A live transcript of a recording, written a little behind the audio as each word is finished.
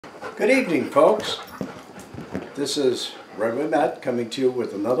Good evening, folks. This is Wemette coming to you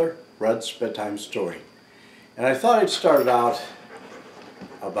with another Red's Bedtime Story. And I thought I'd start it out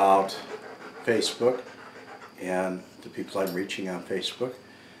about Facebook and the people I'm reaching on Facebook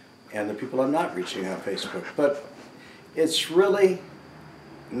and the people I'm not reaching on Facebook. But it's really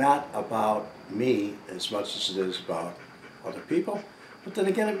not about me as much as it is about other people. But then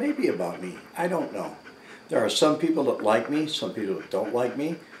again, it may be about me. I don't know. There are some people that like me, some people that don't like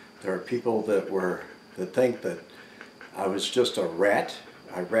me. There are people that think that I was just a rat.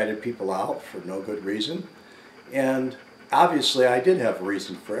 I ratted people out for no good reason. And obviously I did have a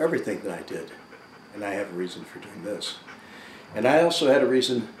reason for everything that I did. And I have a reason for doing this. And I also had a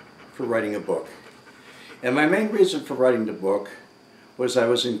reason for writing a book. And my main reason for writing the book was I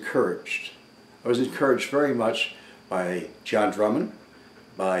was encouraged. I was encouraged very much by John Drummond,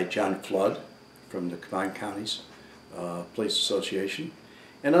 by John Flood from the Combined Counties Police Association,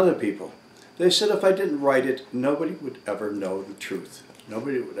 and other people. They said if I didn't write it, nobody would ever know the truth.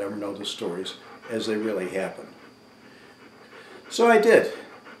 Nobody would ever know the stories as they really happened. So I did.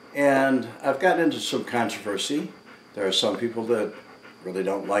 And I've gotten into some controversy. There are some people that really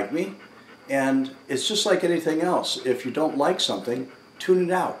don't like me. And it's just like anything else. If you don't like something, tune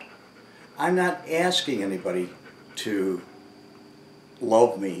it out. I'm not asking anybody to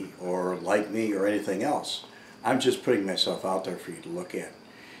love me or like me or anything else. I'm just putting myself out there for you to look at.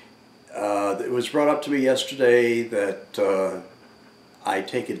 It was brought up to me yesterday that I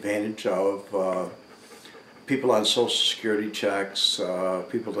take advantage of people on Social Security checks,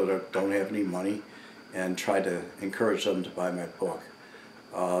 people that don't have any money, and try to encourage them to buy my book.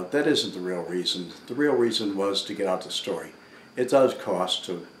 That isn't the real reason. The real reason was to get out the story. It does cost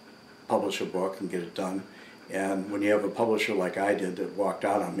to publish a book and get it done. And when you have a publisher like I did that walked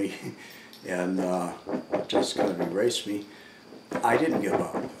out on me and just kind of erased me, I didn't give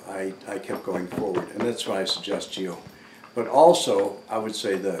up. I kept going forward, and that's what I suggest to you. But also, I would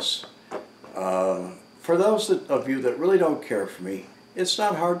say this. For those of you that really don't care for me, it's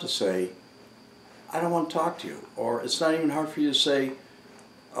not hard to say, I don't want to talk to you. Or it's not even hard for you to say,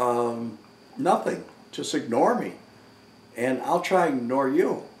 nothing. Just ignore me. And I'll try and ignore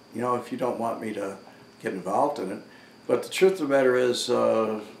you, if you don't want me to get involved in it. But the truth of the matter is,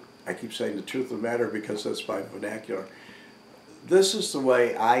 I keep saying the truth of the matter because that's my vernacular. This is the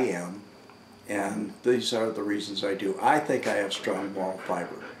way I am, and these are the reasons I do. I think I have strong moral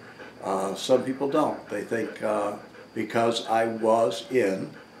fiber. Some people don't. They think because I was in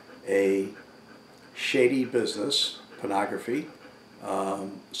a shady business, pornography,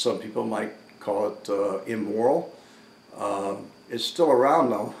 some people might call it immoral. It's still around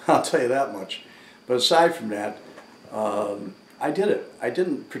though, I'll tell you that much. But aside from that, I did it. I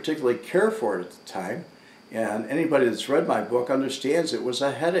didn't particularly care for it at the time. And anybody that's read my book understands it was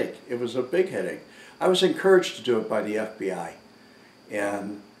a headache. It was a big headache. I was encouraged to do it by the FBI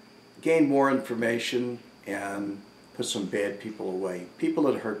and gain more information and put some bad people away. People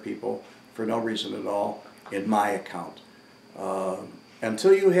that hurt people for no reason at all in my account.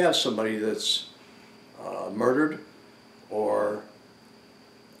 Until you have somebody that's murdered or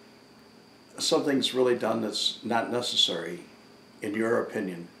something's really done that's not necessary, in your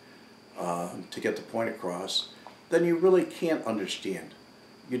opinion, to get the point across, then you really can't understand.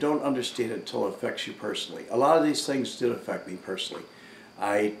 You don't understand it until it affects you personally. A lot of these things did affect me personally.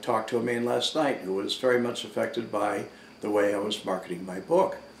 I talked to a man last night who was very much affected by the way I was marketing my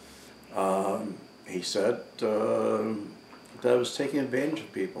book. He said that I was taking advantage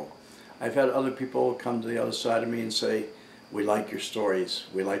of people. I've had other people come to the other side of me and say, we like your stories,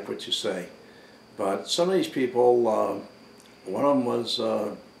 we like what you say. But some of these people, one of them was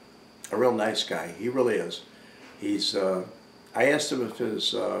a real nice guy. He really is. He's. I asked him if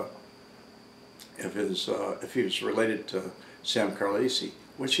he was related to Sam Carlisi,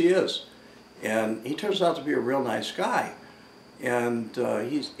 which he is, and he turns out to be a real nice guy. And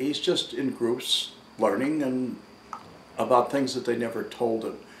he's just in groups learning and about things that they never told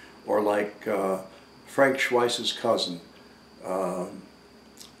him, or like Frank Schweihs' cousin.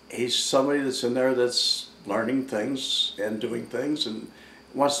 He's somebody that's in there that's learning things and doing things and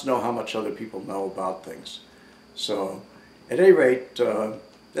wants to know how much other people know about things. So, at any rate,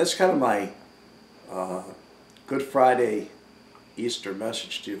 that's kind of my Good Friday Easter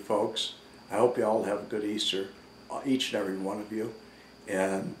message to you folks. I hope you all have a good Easter, each and every one of you.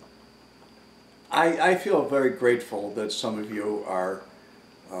 And I feel very grateful that some of you are,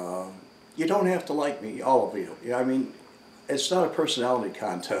 you don't have to like me, all of you. I mean, it's not a personality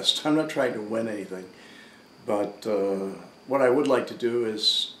contest. I'm not trying to win anything. But what I would like to do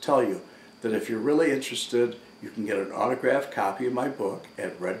is tell you that if you're really interested You can get an autographed copy of my book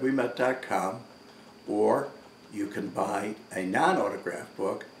at redwemette.com, or you can buy a non-autographed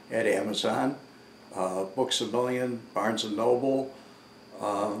book at Amazon, Books A Million, Barnes & Noble.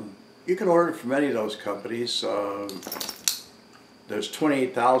 You can order it from any of those companies. There's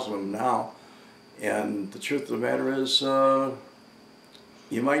 28,000 of them now, and the truth of the matter is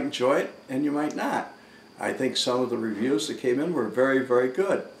you might enjoy it and you might not. I think some of the reviews that came in were very, very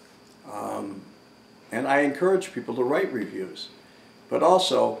good. And I encourage people to write reviews. But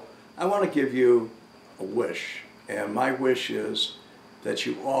also, I want to give you a wish. And my wish is that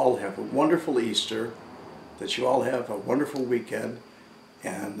you all have a wonderful Easter, that you all have a wonderful weekend,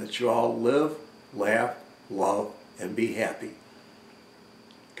 and that you all live, laugh, love, and be happy.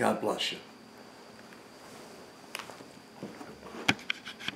 God bless you.